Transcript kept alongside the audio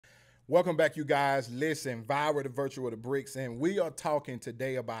Welcome back, you guys. Listen, Viral the Virtual with the Bricks, and we are talking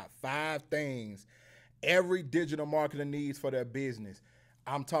today about 5 things every digital marketer needs for their business.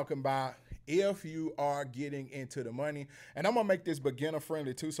 I'm talking about if you are getting into the money, and I'm gonna make this beginner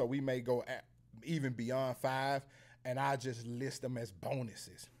friendly too, so we may go even beyond 5, and I just list them as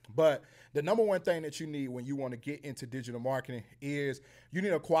bonuses. But the number one thing that you need when you want to get into digital marketing is you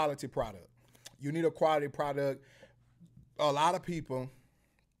need a quality product. You need a quality product. A lot of people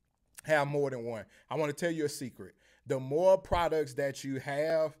have more than one. I want to tell you a secret. The more products that you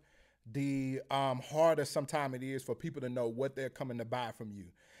have, the harder sometimes it is for people to know what they're coming to buy from you.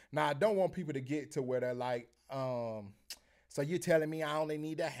 Now, I don't want people to get to where they're like, so you're telling me I only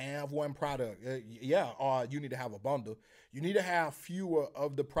need to have one product? Yeah, or you need to have a bundle. You need to have fewer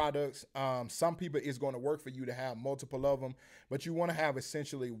of the products. Some people it's going to work for you to have multiple of them, but you want to have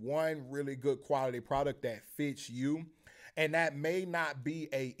essentially one really good quality product that fits you, and that may not be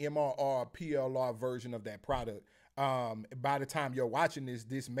a MRR or PLR version of that product. By the time you're watching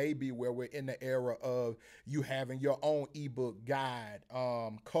this may be where we're in the era of you having your own ebook guide,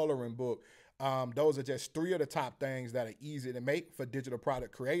 coloring book. Those are just 3 of the top things that are easy to make for digital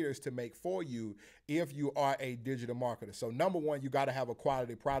product creators to make for you if you are a digital marketer. So number one, you got to have a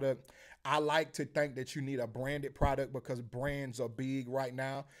quality product. I like to think that you need a branded product because brands are big right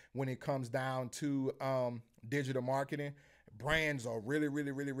now when it comes down to digital marketing. Brands are really,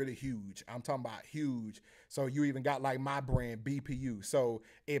 really, really, really huge. I'm talking about huge. So you even got like my brand, BPU. So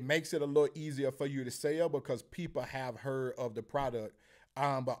it makes it a little easier for you to sell because people have heard of the product.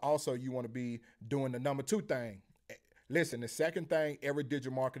 But also you want to be doing the number 2 thing. Listen, the second thing every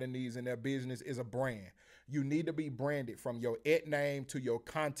digital marketer needs in their business is a brand. You need to be branded from your name to your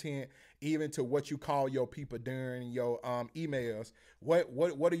content, even to what you call your people during your emails.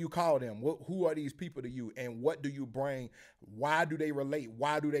 What do you call them? Who are these people to you? And what do you bring? Why do they relate?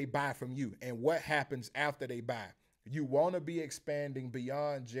 Why do they buy from you? And what happens after they buy? You want to be expanding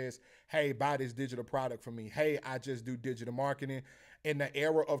beyond just, hey, buy this digital product from me. Hey, I just do digital marketing. In the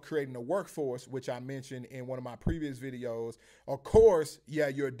era of creating a workforce, which I mentioned in one of my previous videos, of course, yeah,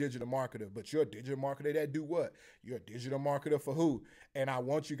 you're a digital marketer, but you're a digital marketer that do what? You're a digital marketer for who? And I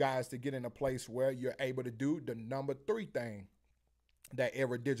want you guys to get in a place where you're able to do the number 3 thing that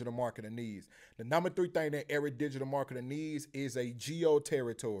every digital marketer needs. The number 3 thing that every digital marketer needs is a geo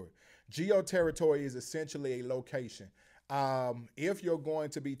territory. Geo territory is essentially a location. If you're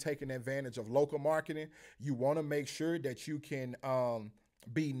going to be taking advantage of local marketing, you want to make sure that you can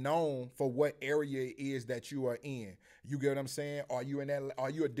be known for what area it is that you are in. You get what I'm saying? Are you in that? Are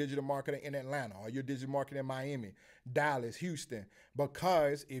you a digital marketer in Atlanta? Are you a digital marketer in Miami, Dallas, Houston?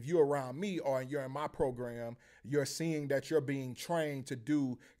 Because if you're around me or you're in my program, you're seeing that you're being trained to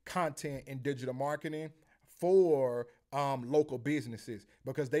do content in digital marketing for local businesses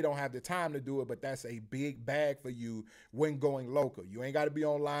because they don't have the time to do it, but that's a big bag for you when going local. You ain't got to be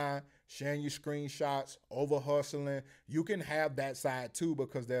online sharing your screenshots, over hustling. You can have that side too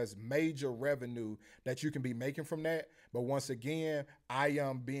because there's major revenue that you can be making from that. But once again, I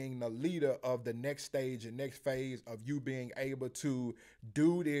am being the leader of the next stage and next phase of you being able to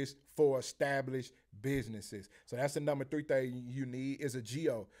do this for established businesses. So that's the number 3 thing you need is a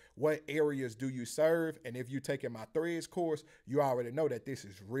geo. What areas do you serve? And if you're taking my Threads course, you already know that this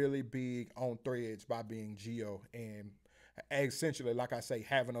is really big on Threads by being geo and essentially, like I say,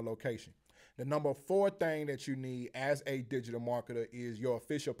 having a location. The number 4 thing that you need as a digital marketer is your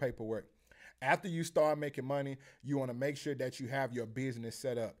official paperwork. After you start making money, you want to make sure that you have your business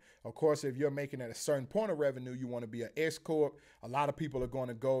set up. Of course, if you're making at a certain point of revenue, you want to be an S Corp. A lot of people are going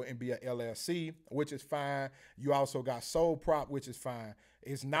to go and be an LLC, which is fine. You also got sole prop, which is fine.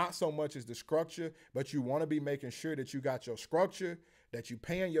 It's not so much as the structure, but you want to be making sure that you got your structure, that you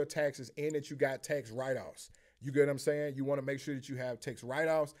paying your taxes, and that you got tax write-offs. You get what I'm saying? You want to make sure that you have tax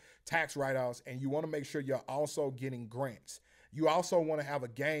write-offs, and you want to make sure you're also getting grants. You also want to have a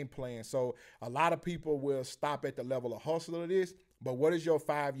game plan. So a lot of people will stop at the level of hustle of this, but what is your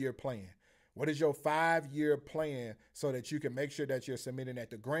 5-year plan? What is your 5-year plan so that you can make sure that you're submitting at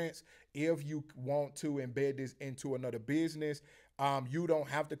the grants? If you want to embed this into another business, you don't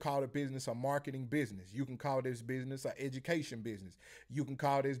have to call the business a marketing business. You can call this business an education business. You can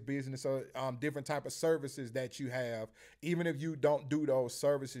call this business a different type of services that you have. Even if you don't do those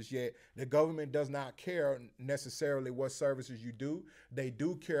services yet, the government does not care necessarily what services you do. They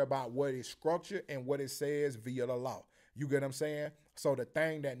do care about what is structured and what it says via the law. You get what I'm saying? So the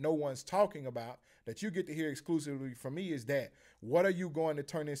thing that no one's talking about that you get to hear exclusively from me is that what are you going to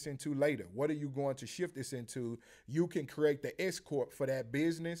turn this into later? What are you going to shift this into? You can create the S Corp for that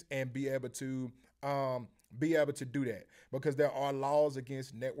business and be able to be able to do that, because there are laws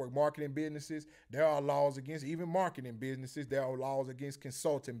against network marketing businesses. There are laws against even marketing businesses. There are laws against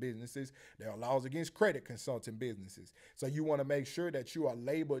consulting businesses. There are laws against credit consulting businesses. So you want to make sure that you are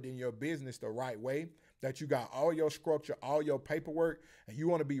labeled in your business the right way, that you got all your structure, all your paperwork, and you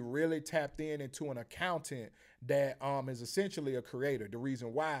want to be really tapped into an accountant that is essentially a creator. The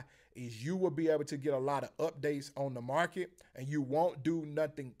reason why is you will be able to get a lot of updates on the market, and you won't do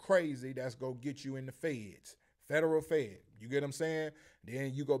nothing crazy that's going to get you in the feds, federal fed. You get what I'm saying?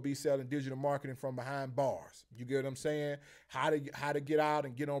 Then you go be selling digital marketing from behind bars. You get what I'm saying? How to get out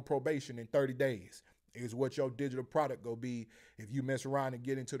and get on probation in 30 days is what your digital product go be if you mess around and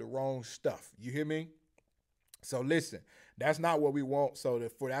get into the wrong stuff. You hear me? So listen, that's not what we want. So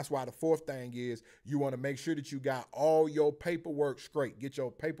that's why the fourth thing is you want to make sure that you got all your paperwork straight. Get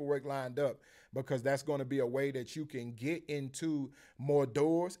your paperwork lined up, because that's going to be a way that you can get into more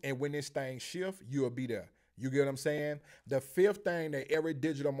doors. And when this thing shifts, you'll be there. You get what I'm saying? The fifth thing that every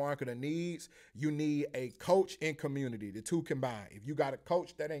digital marketer needs, you need a coach and community, the two combined. If you got a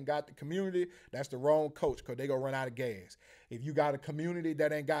coach that ain't got the community, that's the wrong coach, because they gonna run out of gas. If you got a community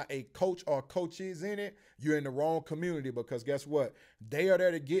that ain't got a coach or coaches in it, you're in the wrong community, because guess what? They are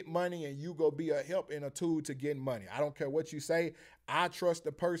there to get money, and you go be a help and a tool to get money. I don't care what you say. I trust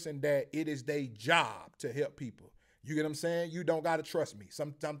the person that it is their job to help people. You get what I'm saying? You don't got to trust me.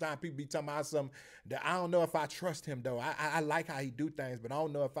 Sometimes people be talking about something that I don't know if I trust him, though. I like how he do things, but I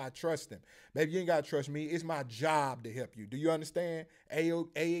don't know if I trust him. Baby, you ain't got to trust me. It's my job to help you. Do you understand?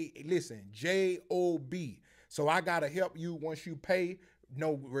 Listen, J-O-B. So I got to help you once you pay,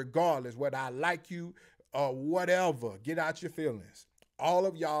 no, regardless whether I like you or whatever. Get out your feelings. All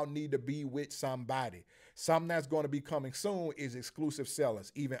of y'all need to be with somebody. Something that's going to be coming soon is exclusive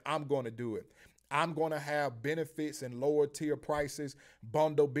sellers. Even I'm going to do it. I'm going to have benefits and lower tier prices,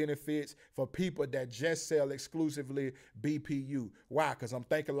 bundle benefits for people that just sell exclusively BPU. Why? Because I'm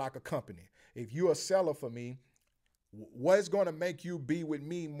thinking like a company. If you're a seller for me, what's going to make you be with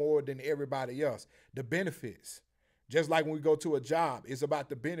me more than everybody else? The benefits. Just like when we go to a job, it's about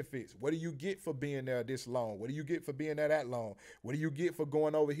the benefits. What do you get for being there this long? What do you get for being there that long? What do you get for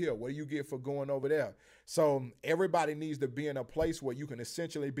going over here? What do you get for going over there? So everybody needs to be in a place where you can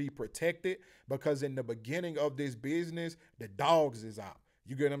essentially be protected, because in the beginning of this business, the dogs is out.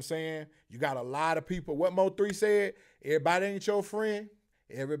 You get what I'm saying? You got a lot of people. What Mo3 said, everybody ain't your friend.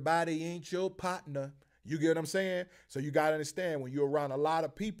 Everybody ain't your partner. You get what I'm saying? So you got to understand, when you're around a lot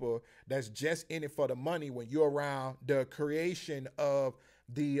of people that's just in it for the money, when you're around the creation of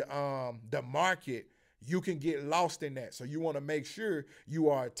the market, you can get lost in that. So you want to make sure you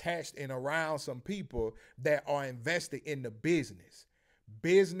are attached and around some people that are invested in the business.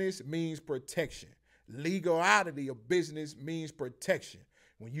 Business means protection. Legality of business means protection.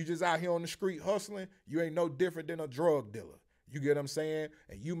 When you just out here on the street hustling, you ain't no different than a drug dealer. You get what I'm saying?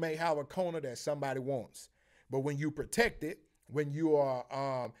 And you may have a corner that somebody wants. But when you protect it, when you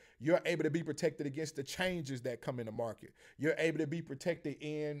are, you're able to be protected against the changes that come in the market. You're able to be protected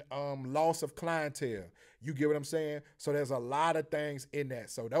in loss of clientele. You get what I'm saying? So there's a lot of things in that.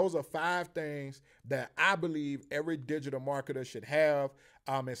 So those are 5 things that I believe every digital marketer should have,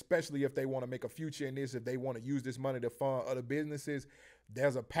 especially if they want to make a future in this, if they want to use this money to fund other businesses.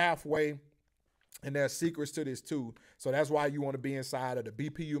 There's a pathway. And there's secrets to this too. So that's why you want to be inside of the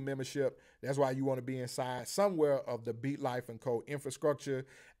BPU membership. That's why you want to be inside somewhere of the Beat Life and Co. infrastructure.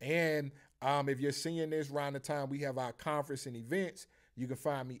 And if you're seeing this around the time we have our conference and events, you can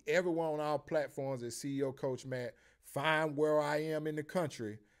find me everywhere on our platforms as CEO Coach Matt. Find where I am in the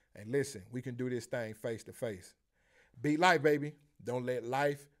country. And listen, we can do this thing face to face. Beat life, baby. Don't let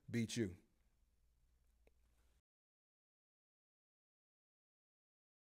life beat you.